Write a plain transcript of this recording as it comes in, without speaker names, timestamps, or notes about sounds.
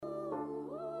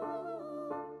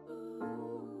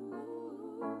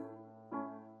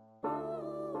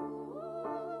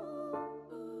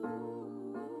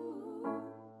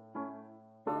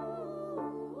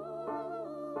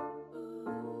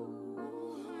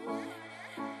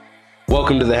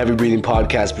Welcome to the Heavy Breathing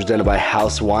Podcast presented by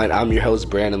House Wine. I'm your host,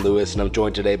 Brandon Lewis, and I'm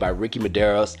joined today by Ricky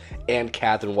Medeiros and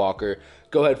Catherine Walker.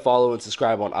 Go ahead, follow and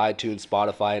subscribe on iTunes,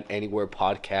 Spotify, and anywhere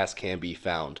podcasts can be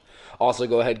found. Also,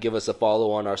 go ahead, give us a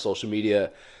follow on our social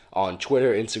media on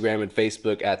Twitter, Instagram, and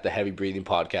Facebook at the Heavy Breathing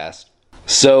Podcast.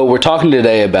 So we're talking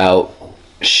today about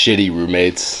shitty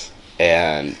roommates,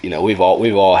 and we've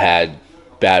all had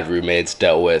bad roommates,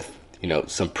 dealt with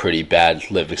some pretty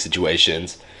bad living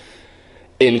situations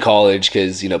in college,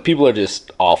 because people are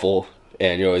just awful,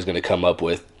 and you're always going to come up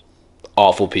with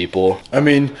awful people. I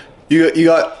mean, you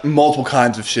got multiple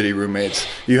kinds of shitty roommates.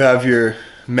 You have your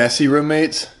messy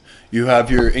roommates. You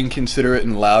have your inconsiderate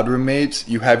and loud roommates.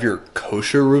 You have your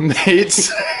kosher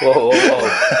roommates. Whoa.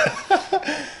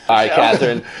 All right,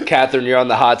 Catherine, you're on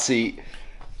the hot seat.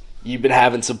 You've been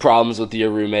having some problems with your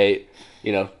roommate.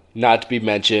 Not to be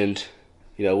mentioned.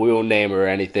 We won't name her or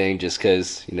anything, just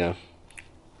because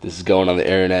this is going on the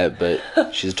internet,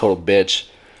 but she's a total bitch.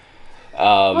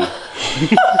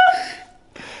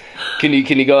 Can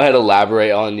you go ahead and elaborate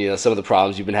on some of the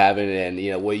problems you've been having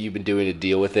and what you've been doing to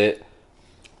deal with it?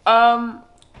 I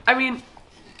mean,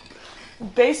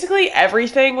 basically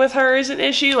everything with her is an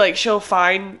issue. Like, she'll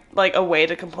find a way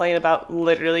to complain about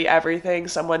literally everything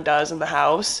someone does in the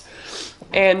house,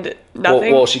 and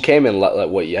nothing. Well, she came in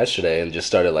yesterday and just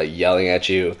started yelling at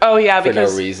you. Oh yeah, for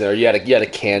because no reason. Or you had a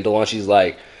candle on. She's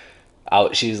like,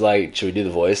 should we do the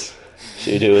voice?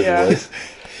 Should we do it with the voice?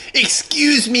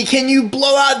 Excuse me, can you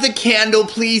blow out the candle,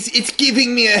 please? It's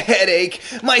giving me a headache.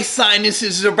 My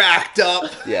sinuses are backed up.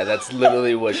 Yeah, that's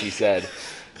literally what she said.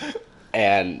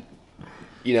 And,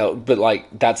 but,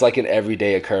 that's, an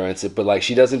everyday occurrence. But,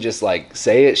 she doesn't just,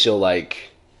 say it. She'll,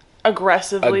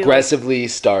 aggressively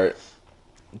start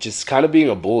just kind of being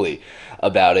a bully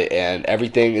about it. And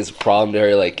everything is a problem to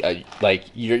her.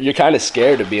 You're kind of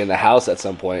scared to be in the house at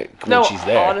some point when she's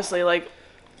there. Honestly,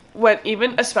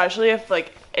 especially if,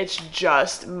 it's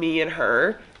just me and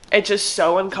her, it's just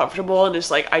so uncomfortable, and just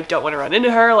I don't want to run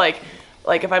into her. Like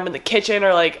if I'm in the kitchen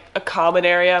or a common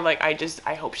area, I'm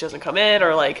I hope she doesn't come in,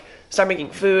 or start making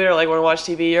food, or want to watch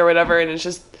TV or whatever. And it's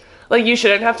just you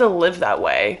shouldn't have to live that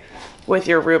way with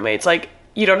your roommates.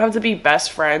 You don't have to be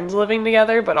best friends living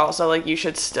together, but also you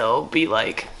should still be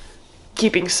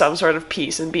keeping some sort of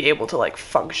peace and be able to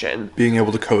function. Being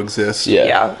able to coexist.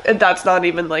 Yeah. And that's not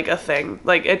even a thing.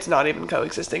 It's not even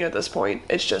coexisting at this point.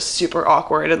 It's just super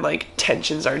awkward, and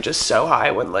tensions are just so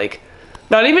high when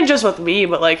not even just with me,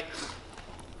 but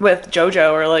with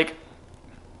JoJo, or I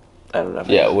don't know.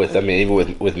 Yeah,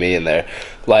 even with me in there.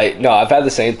 No, I've had the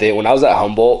same thing. When I was at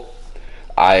Humboldt,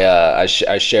 I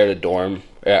shared a dorm.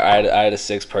 I had a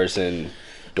 6-person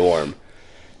dorm.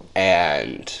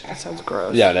 And that sounds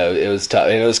gross. Yeah, no, it was tough,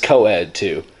 and it was co-ed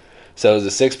too. So it was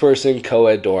a 6-person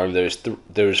co-ed dorm.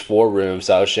 There's 4 rooms.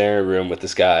 So I was sharing a room with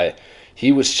this guy.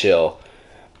 He was chill,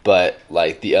 but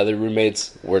the other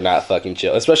roommates were not fucking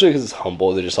chill. Especially because it's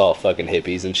Humboldt. They're just all fucking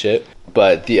hippies and shit.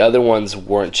 But the other ones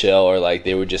weren't chill, or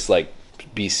they would just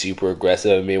be super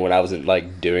aggressive at me when I wasn't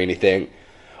doing anything,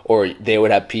 or they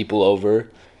would have people over,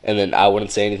 and then I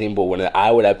wouldn't say anything. But when I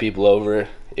would have people over,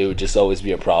 it would just always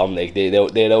be a problem.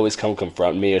 They'd always come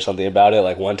confront me or something about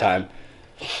it. One time,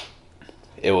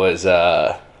 it was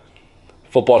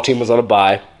football team was on a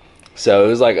bye, so it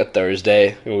was a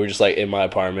Thursday, and we were just in my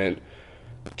apartment,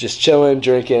 just chilling,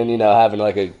 drinking,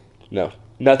 having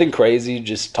nothing crazy,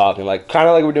 just talking, kind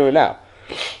of like we're doing now.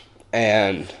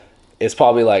 And it's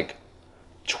probably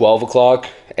 12 o'clock,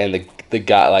 and the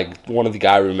guy, one of the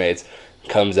guy roommates,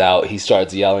 comes out. He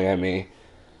starts yelling at me.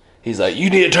 He's like, "You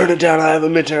need to turn it down. I have a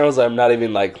midterm." I was like, "I'm not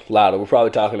even loud. We're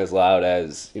probably talking as loud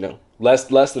as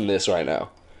less than this right now."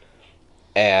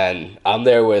 And I'm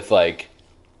there with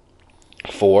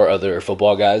 4 other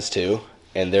football guys too,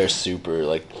 and they're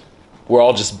super we're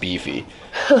all just beefy.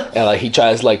 And he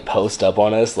tries to post up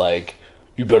on us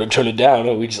 "You better turn it down,"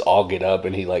 and we just all get up,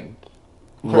 and he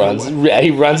runs. He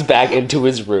runs back into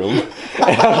his room,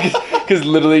 because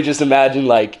literally just imagine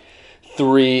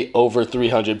 3 over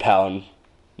 300-pound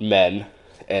men,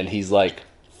 and he's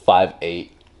 5'8".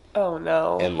 Oh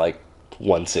no. And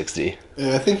 160.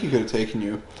 Yeah, I think he could have taken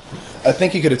you. I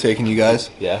think he could have taken you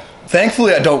guys. Yeah.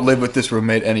 Thankfully, I don't live with this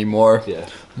roommate anymore. Yeah.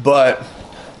 But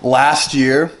last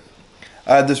year,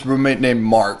 I had this roommate named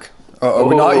Mark. Are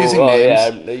we not using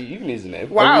names? Yeah, you can use the name.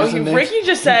 Wow, Ricky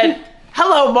just said,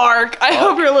 "Hello, Mark. I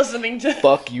hope you're listening to."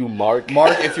 Fuck you, Mark.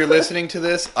 Mark, if you're listening to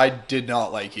this, I did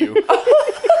not like you.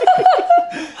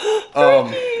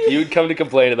 You would come to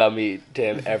complain about me to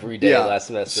him every day last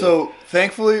semester. So,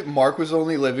 thankfully, Mark was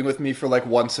only living with me for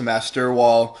 1 semester,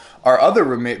 while our other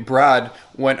roommate, Brad,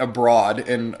 went abroad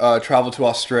and traveled to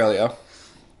Australia.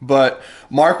 But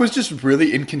Mark was just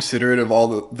really inconsiderate of all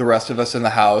the rest of us in the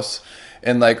house.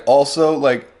 And, like, also,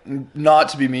 like, not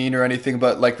to be mean or anything,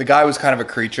 but, like, the guy was kind of a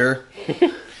creature.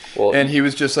 Well, And he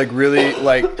was just, like, really,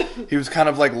 like, he was kind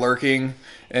of, like, lurking.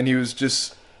 And he was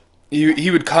just, he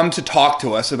would come to talk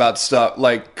to us about stuff.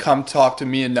 Like, come talk to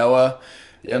me and Noah.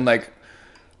 Yeah. And, like,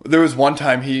 there was one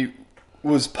time he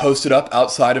was posted up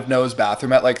outside of Noah's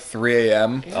bathroom at, like, 3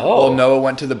 a.m. Oh. while Noah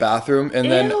went to the bathroom.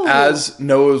 And then Ew. as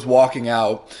Noah was walking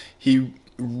out, he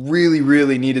really,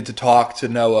 really needed to talk to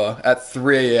Noah at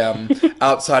 3 a.m.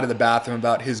 outside of the bathroom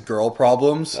about his girl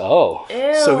problems. oh.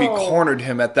 So he Ew. cornered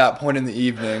him at that point in the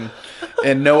evening.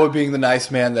 And Noah, being the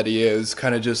nice man that he is,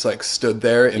 kind of just, like, stood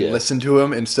there and Yeah. listened to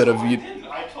him instead of...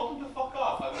 I told him to fuck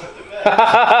off. I went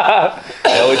to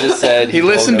bed. Noah just said He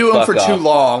listened to him fuck for too off.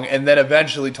 long and then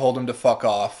eventually told him to fuck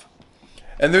off.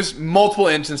 And there's multiple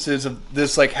instances of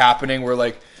this, like, happening where,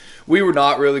 like, we were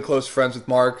not really close friends with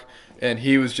Mark, and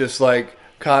he was just, like,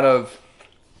 kind of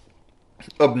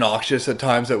obnoxious at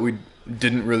times that we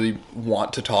didn't really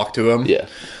want to talk to him. Yeah.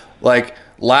 Like,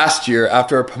 last year,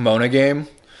 after our Pomona game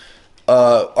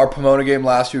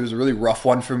last year was a really rough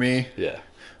one for me. Yeah.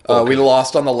 We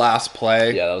lost on the last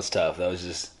play. Yeah, that was tough. That was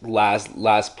just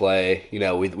last play. You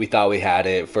know, we thought we had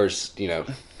it. First,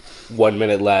 1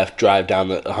 minute left, drive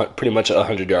down pretty much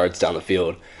 100 yards down the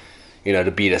field,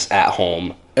 to beat us at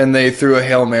home. And they threw a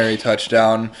Hail Mary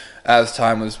touchdown as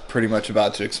time was pretty much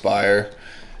about to expire.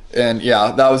 And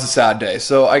yeah, that was a sad day.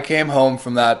 So I came home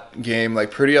from that game,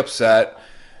 like, pretty upset.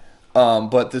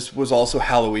 But this was also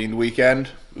Halloween weekend.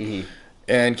 Mm-hmm.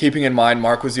 And keeping in mind,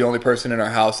 Mark was the only person in our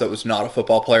house that was not a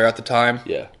football player at the time.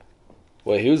 Yeah.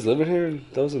 Wait, he was living here?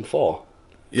 That was in fall.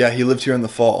 Yeah, he lived here in the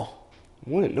fall.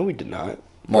 What? No, he did not.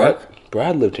 Mark?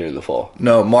 Brad lived here in the fall.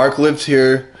 No, Mark lived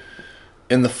here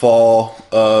in the fall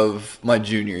of my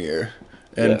junior year.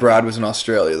 And Yeah. Brad was in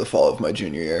Australia the fall of my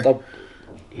junior year.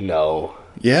 No.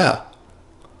 Yeah.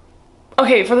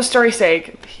 Okay, for the story's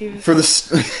sake, he was,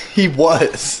 He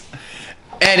was.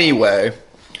 Anyway,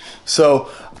 so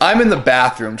I'm in the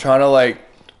bathroom trying to, like,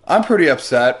 I'm pretty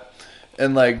upset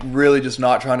and, like, really just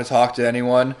not trying to talk to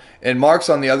anyone. And Mark's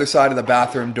on the other side of the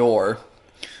bathroom door,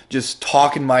 just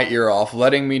talking my ear off,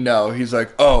 letting me know. He's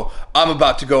like, oh, I'm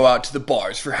about to go out to the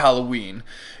bars for Halloween.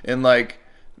 And, like,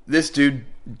 this dude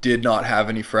did not have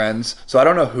any friends, so I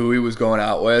don't know who he was going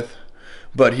out with.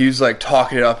 But he's, like,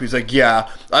 talking it up. He's like, yeah,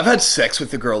 I've had sex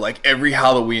with a girl, like, every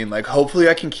Halloween. Like, hopefully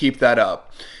I can keep that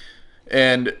up.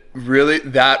 And really,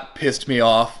 that pissed me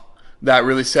off. That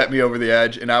really set me over the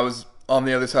edge. And I was on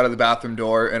the other side of the bathroom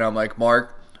door, and I'm like,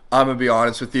 Mark, I'm going to be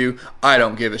honest with you. I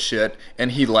don't give a shit.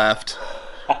 And he left.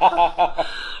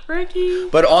 Ricky.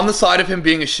 But on the side of him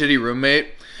being a shitty roommate,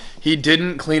 he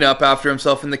didn't clean up after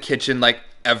himself in the kitchen, like,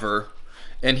 ever.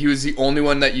 And he was the only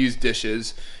one that used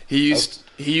dishes. He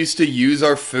used to use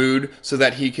our food so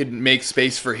that he could make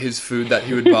space for his food that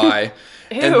he would buy.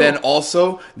 And Ew. then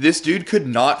also, this dude could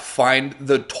not find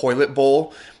the toilet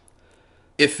bowl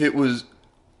if it was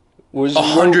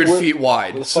 100 feet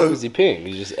wide. Where the So fuck was he peeing?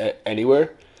 He just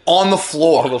anywhere on the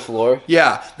floor. on the floor.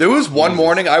 Yeah, there was one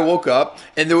morning I woke up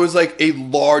and there was, like, a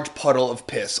large puddle of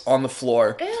piss on the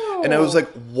floor. Ew. And I was like,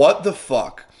 what the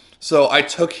fuck? So I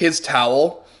took his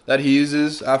towel that he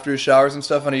uses after his showers and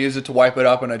stuff, and I used it to wipe it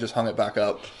up, and I just hung it back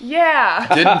up. Yeah.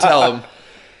 Didn't tell him.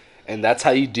 And that's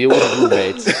how you deal with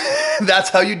roommates. That's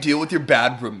how you deal with your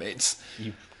bad roommates.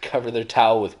 You cover their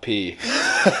towel with pee.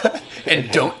 And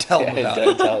don't tell them And about don't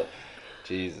it. tell.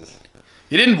 Jesus.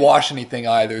 He didn't wash anything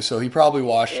either, so he probably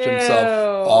washed himself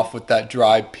Ew. off with that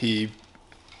dry pee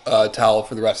towel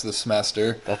for the rest of the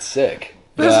semester. That's sick.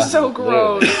 This Yeah. is so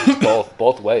gross. Literally.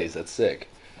 both ways. That's sick.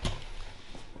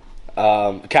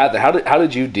 Catherine, how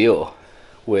did you deal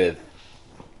with,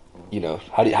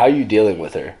 how are you dealing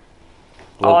with her?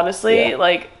 Well, Honestly, yeah.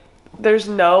 like, there's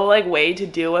no, like, way to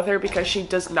deal with her because she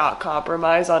does not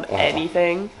compromise on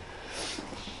anything.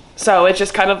 So it's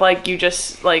just kind of like you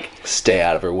just, like, Stay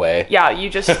out of her way. yeah, you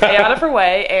just stay out of her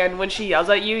way, and when she yells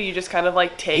at you, you just kind of,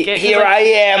 like, take it. 'cause, Here like, I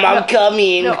am. I'm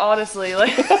coming. No, honestly,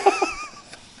 like,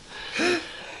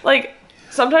 like,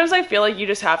 sometimes I feel like you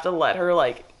just have to let her,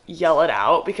 like, yell it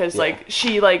out because, like,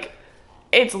 she, like,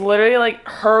 it's literally, like,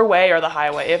 her way or the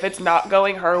highway. If it's not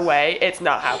going her way, it's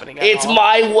not happening at It's all.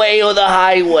 my way or the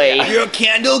highway. Your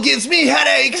candle gives me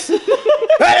headaches!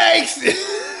 Headaches!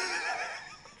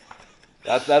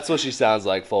 That's what she sounds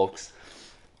like, folks.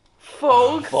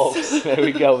 Folks. Folks. There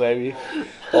we go, baby.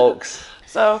 Folks.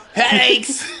 So,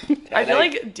 Headaches! I feel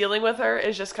like dealing with her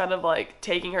is just kind of, like,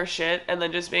 taking her shit and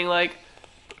then just being like,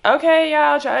 okay,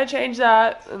 yeah, I'll try to change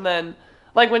that. And then,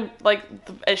 like, when, like,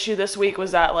 the issue this week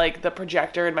was that, like, the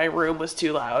projector in my room was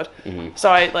too loud. So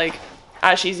I, like,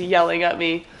 as she's yelling at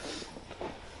me,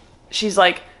 she's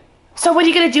like, so what are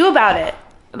you going to do about it?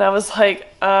 And I was like,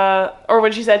 or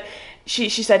when she said, she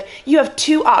said, you have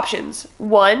two options.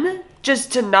 One,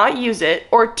 just to not use it,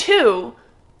 or two,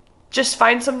 just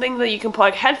find something that you can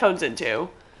plug headphones into.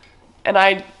 And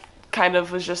I kind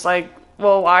of was just like,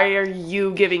 well, why are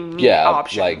you giving me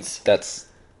options? Like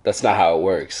that's not how it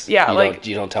works. Yeah,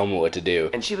 you don't tell me what to do.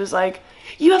 And she was like,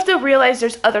 you have to realize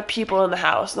there's other people in the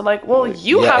house. And I'm like, well,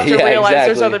 you have to realize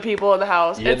there's exactly. other people in the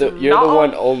house. You're the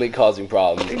one only causing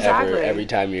problems Exactly. every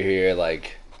time you're here.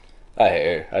 Like, I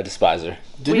hate her. I despise her.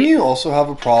 Didn't you also have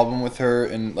a problem with her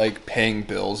in like paying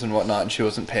bills and whatnot, and she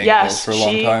wasn't paying bills for a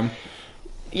long time?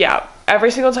 Yeah,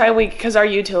 every single time because our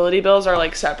utility bills are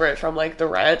like separate from like the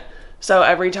rent. So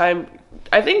every time,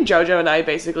 I think JoJo and I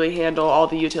basically handle all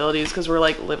the utilities because we're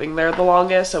like living there the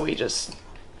longest. So we just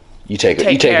You take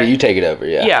it over.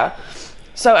 Yeah. Yeah.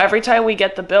 So every time we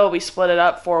get the bill, we split it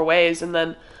up 4 ways. And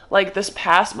then, like, this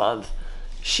past month,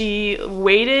 she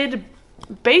waited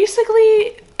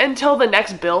basically until the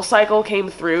next bill cycle came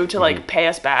through to, like, pay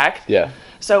us back. Yeah.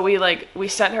 So we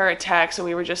sent her a text and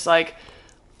we were just like,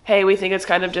 hey, we think it's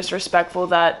kind of disrespectful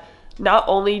that not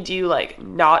only do you, like,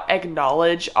 not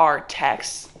acknowledge our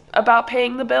texts about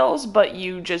paying the bills, but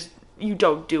you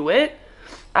don't do it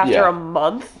after a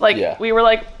month. Like, we were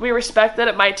like, we respect that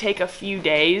it might take a few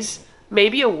days,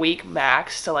 maybe a week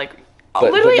max to, like,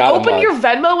 literally but open your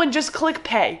Venmo and just click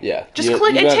pay. Yeah. Just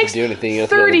click. It takes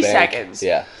 30 seconds.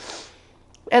 Yeah.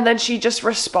 And then she just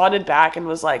responded back and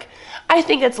was like, I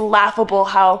think it's laughable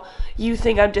how you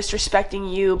think I'm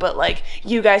disrespecting you, but, like,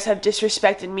 you guys have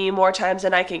disrespected me more times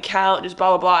than I can count, just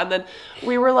blah, blah, blah. And then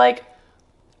we were like,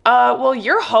 well,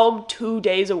 you're home 2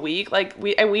 days a week, like,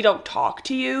 we don't talk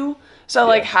to you. So,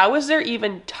 like, how is there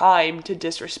even time to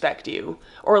disrespect you?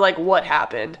 Or, like, what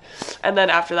happened? And then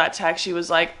after that text, she was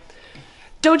like,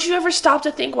 don't you ever stop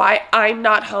to think why I'm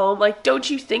not home? Like, don't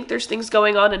you think there's things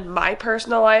going on in my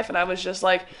personal life? And I was just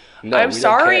like, No, I'm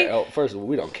sorry. Oh, first of all,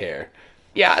 we don't care.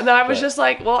 Yeah, and then I was just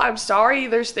like, well, I'm sorry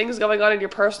there's things going on in your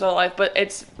personal life, but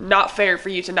it's not fair for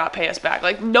you to not pay us back.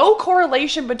 Like, no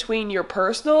correlation between your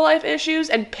personal life issues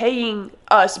and paying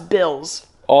us bills.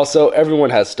 Also, everyone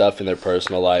has stuff in their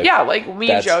personal life. Yeah, like,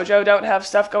 me and JoJo don't have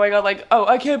stuff going on, like, oh,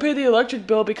 I can't pay the electric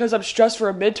bill because I'm stressed for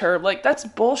a midterm. Like, that's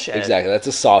bullshit. Exactly. That's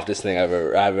the softest thing I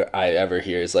ever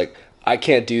hear. Is like, I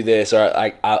can't do this,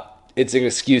 or it's an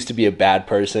excuse to be a bad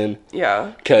person.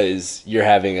 Yeah. Because you're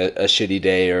having a shitty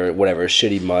day or whatever, a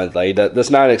shitty month. Like, that's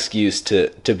not an excuse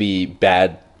to be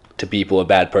bad to people, a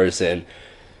bad person.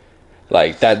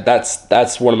 Like,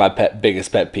 that's one of my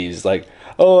biggest pet peeves. Like,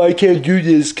 oh, I can't do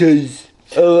this because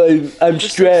I'm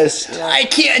stressed. I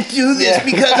can't do this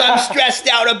because I'm stressed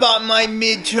out about my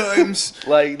midterms.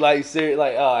 like seriously,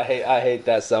 like, oh, I hate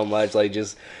that so much. Like,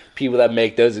 just people that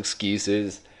make those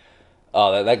excuses.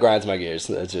 Oh, that grinds my gears.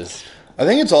 That's just. I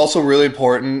think it's also really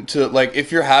important to, like, if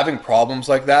you're having problems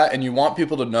like that and you want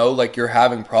people to know, like, you're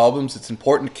having problems, it's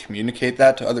important to communicate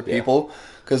that to other people.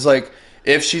 Because, like,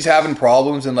 if she's having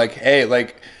problems and, like, hey,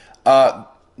 like,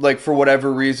 for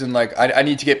whatever reason, like, I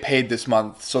need to get paid this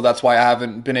month, so that's why I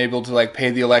haven't been able to, like, pay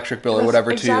the electric bill or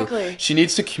whatever to you. She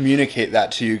needs to communicate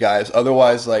that to you guys.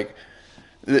 Otherwise, like,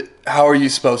 how are you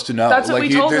supposed to know? That's what like,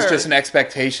 we told there's her. just an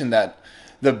expectation that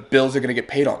the bills are going to get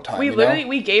paid on time.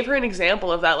 We gave her an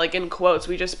example of that, like, in quotes.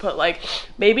 We just put, like,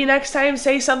 maybe next time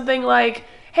say something like,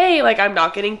 hey, like, I'm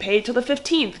not getting paid till the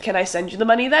 15th. Can I send you the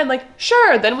money then? Like,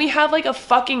 sure. Then we have, like, a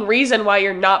fucking reason why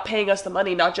you're not paying us the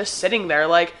money, not just sitting there,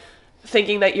 like,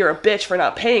 thinking that you're a bitch for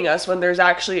not paying us when there's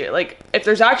actually, like, if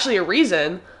there's actually a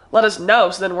reason, let us know,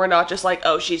 so then we're not just like,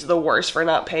 oh, she's the worst for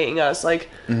not paying us. Like,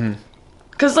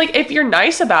 because, like, if you're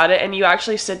nice about it and you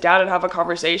actually sit down and have a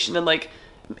conversation and, like,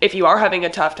 if you are having a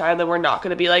tough time, then we're not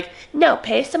going to be like, no,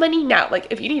 pay some money now. Like,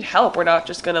 if you need help, we're not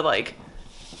just going to, like,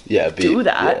 do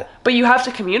that. Yeah. But you have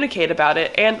to communicate about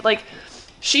it. And, like,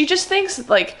 she just thinks,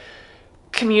 like,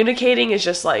 communicating is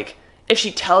just, like, if she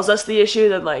tells us the issue,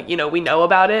 then, like, you know, we know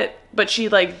about it. But she,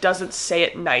 like, doesn't say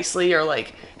it nicely or,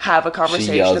 like, have a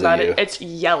conversation about it. It's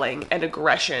yelling and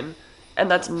aggression.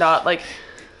 And that's not, like...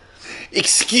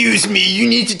 Excuse me, you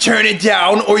need to turn it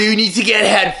down or you need to get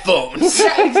headphones.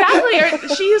 Yeah, exactly.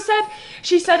 Or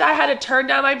she said I had to turn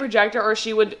down my projector or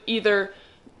she would either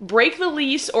break the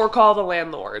lease or call the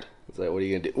landlord. It's like, what are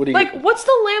you gonna do? What's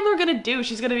the landlord gonna do?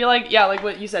 She's gonna be like, yeah, like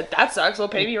what you said, that sucks, well,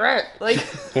 pay me rent. Like,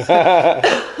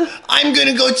 I'm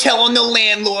gonna go tell on the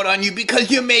landlord on you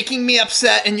because you're making me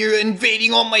upset and you're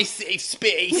invading all my safe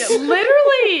space. Yeah,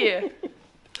 literally.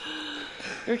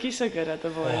 Ricky's so good at the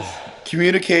voice.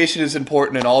 Communication is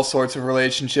important in all sorts of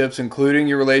relationships, including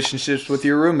your relationships with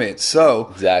your roommates. So,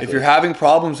 Exactly. if you're having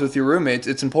problems with your roommates,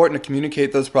 it's important to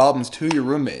communicate those problems to your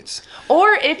roommates.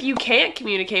 Or if you can't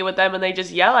communicate with them and they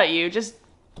just yell at you, just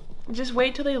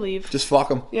wait till they leave. Just fuck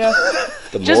them. Yeah.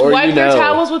 The Just more wipe you their know,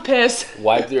 towels with piss.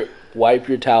 wipe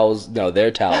your towels. No,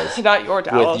 their towels Not your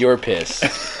towel. with your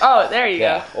piss. Oh, there you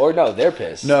Yeah, or no, their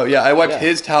piss. No, yeah, I wiped Yeah.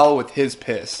 his towel with his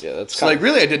piss. Yeah, that's so like kinda-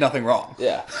 really I did nothing wrong.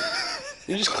 Yeah,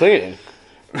 you're just cleaning.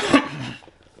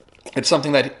 It's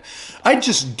something that I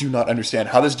just do not understand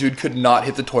how this dude could not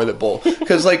hit the toilet bowl.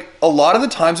 Because like a lot of the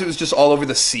times it was just all over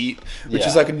the seat, which Yeah.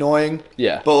 is like annoying.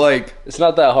 Yeah. But like It's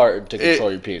not that hard to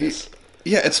control your penis.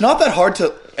 yeah, it's not that hard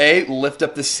to A, lift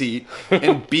up the seat,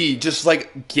 and B, just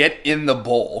like get in the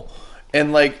bowl.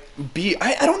 And like B,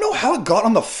 I don't know how it got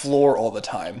on the floor all the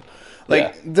time. Like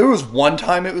Yeah. there was one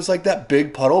time it was like that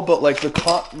big puddle, but like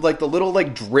the little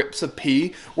like drips of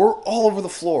pee were all over the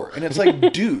floor. And it's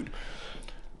like, dude,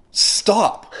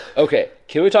 stop. Okay,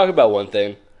 can we talk about one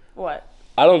thing? What?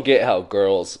 I don't get how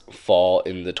girls fall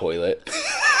in the toilet.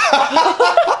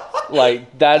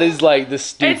 Like that is like the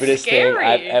stupidest thing scary.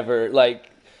 I've ever like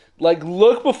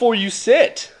look before you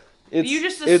sit. It's You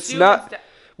just it's assume not. it's da-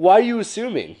 Why are you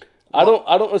assuming? I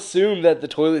don't assume that the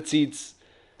toilet seat's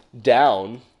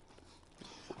down.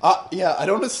 Yeah, I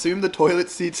don't assume the toilet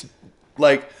seat's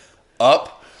like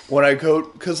up when I go,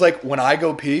 cause like when I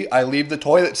go pee, I leave the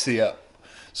toilet seat up.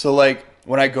 So like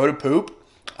when I go to poop,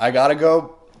 I gotta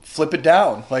go flip it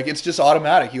down. Like it's just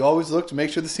automatic. You always look to make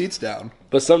sure the seat's down.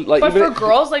 But some like But even for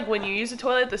girls, like when you use the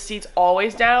toilet, the seat's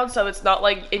always down, so it's not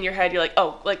like in your head you're like,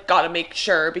 oh, like gotta make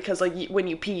sure because like when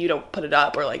you pee, you don't put it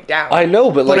up or like down. I know,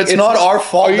 but like it's not our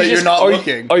fault are you that you're just- not are you-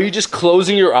 looking. Are you just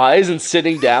closing your eyes and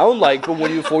sitting down like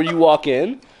before you walk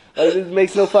in? Like, it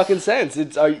makes no fucking sense.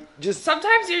 It's are you just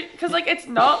Sometimes you're because like it's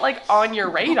not like on your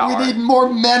radar. more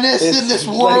menace it's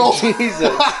like, Jesus.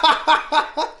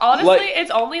 Honestly, like-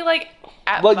 it's only like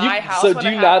at Like my you, house. so when do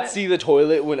it you not happens. see the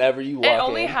toilet whenever you walk It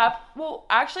only in? happened. Well,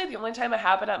 actually, the only time it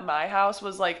happened at my house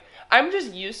was like I'm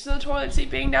just used to the toilet seat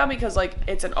being down because like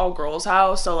it's an all girls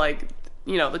house, so like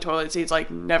you know the toilet seat's like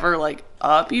never like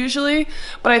up usually.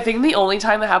 But I think the only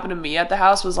time that happened to me at the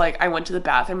house was like I went to the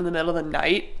bathroom in the middle of the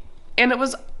night and it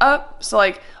was up. So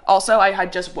like also I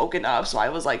had just woken up, so I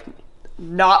was like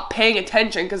not paying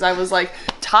attention because I was like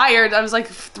tired. I was like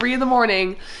 3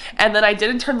 a.m. and then I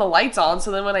didn't turn the lights on. So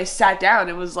then when I sat down,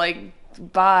 it was like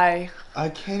bye. I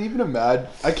can't even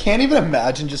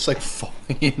imagine just like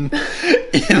falling in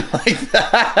like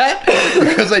that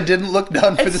because I didn't look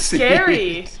down for the It's seat.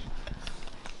 scary.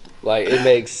 Like it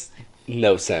makes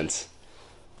no sense.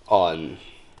 On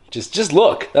just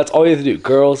look. That's all you have to do,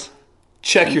 girls.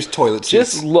 Check your toilet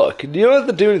seats. Just look. You don't have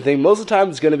to do anything. Most of the time,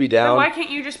 it's gonna be Then down. why can't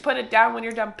you just put it down when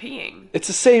you're done peeing? It's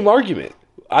the same argument.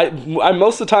 I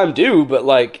most of the time do, but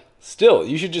like still,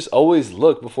 you should just always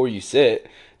look before you sit.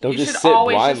 Don't You just should sit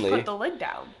always blindly. just put the lid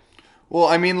down. Well,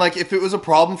 I mean, like, if it was a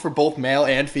problem for both male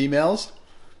and females,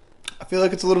 I feel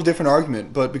like it's a little different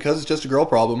argument. But because it's just a girl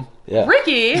problem, Yeah.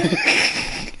 Ricky,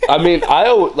 I mean,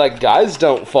 like guys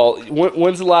don't fall.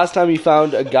 When's the last time you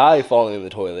found a guy falling in the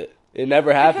toilet? It never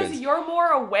because happens. you're more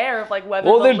aware of like whether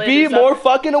Well, the then lid be is more up.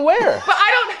 fucking aware. But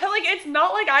I don't like. It's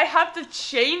not like I have to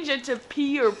change it to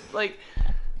pee or like.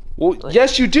 Well,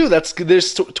 yes, you do.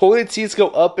 There's toilet seats go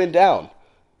up and down.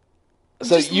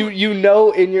 So Just- you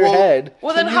know in your head.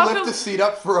 Well, then how come? seat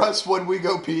up for us when we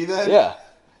go pee? Then Yeah.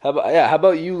 How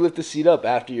about you lift the seat up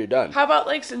after you're done? How about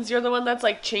like since you're the one that's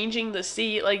like changing the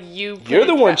seat, like you. put You're it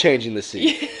the one down. changing the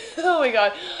seat. Oh my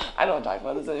god, I don't want to talk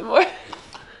about this anymore.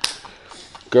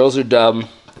 Girls are dumb.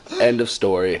 End of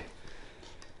story.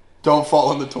 don't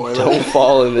fall in the toilet. Don't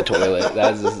fall in the toilet.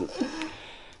 That's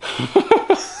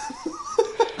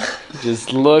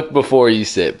just look before you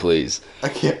sit, please. I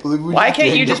can't believe we. Why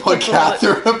can't you just put the lid-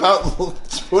 Catherine about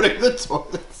putting the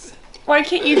toilet? Why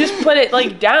can't you just put it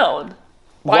like down?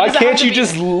 Why does it have can't to you be-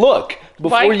 just look before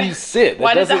Why- you sit?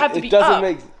 why does it have to be doesn't up?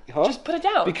 make. Huh? Just put it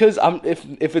down. Because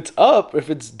if it's up, if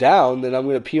it's down, then I'm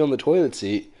gonna pee on the toilet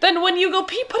seat. Then when you go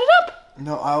pee, put it up.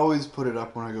 No, I always put it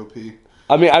up when I go pee.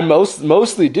 I mean, I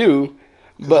mostly do,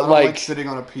 but like sitting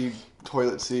on a pee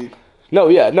toilet seat. no,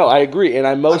 yeah, no, I agree, and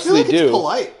I mostly do.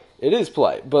 polite. It is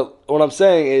polite, but what I'm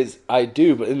saying is I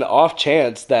do, but in the off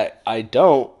chance that I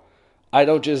don't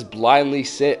just blindly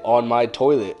sit on my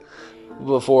toilet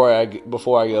before I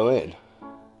go in.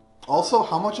 Also,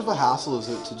 how much of a hassle is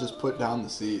it to just put down the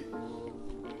seat?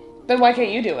 Then why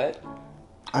can't you do it?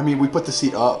 I mean, we put the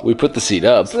seat up. We put the seat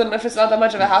up. So then if it's not that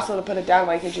much of a hassle to put it down,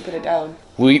 why can't you put it down?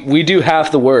 We do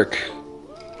half the work.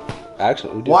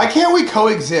 Actually, we do. Why can't we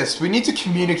coexist? We need to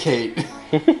communicate.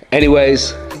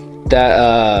 Anyways,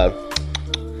 that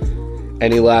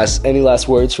any last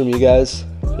words from you guys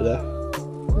for that?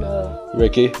 No.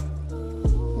 Ricky,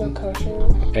 No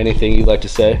kosher. anything you'd like to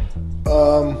say?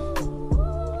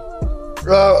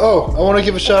 I want to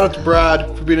give a shout out to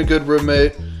Brad for being a good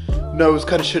roommate. No, I was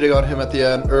kind of shitting on him at the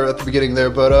end or at the beginning there,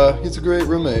 but he's a great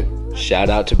roommate. Shout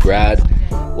out to Brad.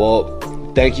 Well,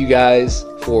 thank you guys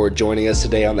for joining us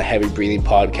today on the Heavy Breathing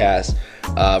Podcast.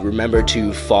 Remember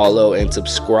to follow and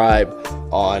subscribe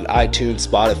on iTunes,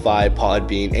 Spotify,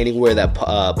 Podbean, anywhere that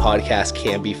podcast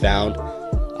can be found.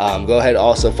 Go ahead,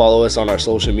 also follow us on our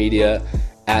social media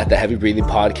at the Heavy Breathing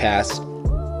Podcast.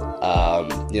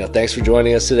 Thanks for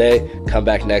joining us today. Come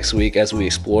back next week as we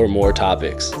explore more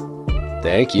topics.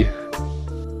 Thank you.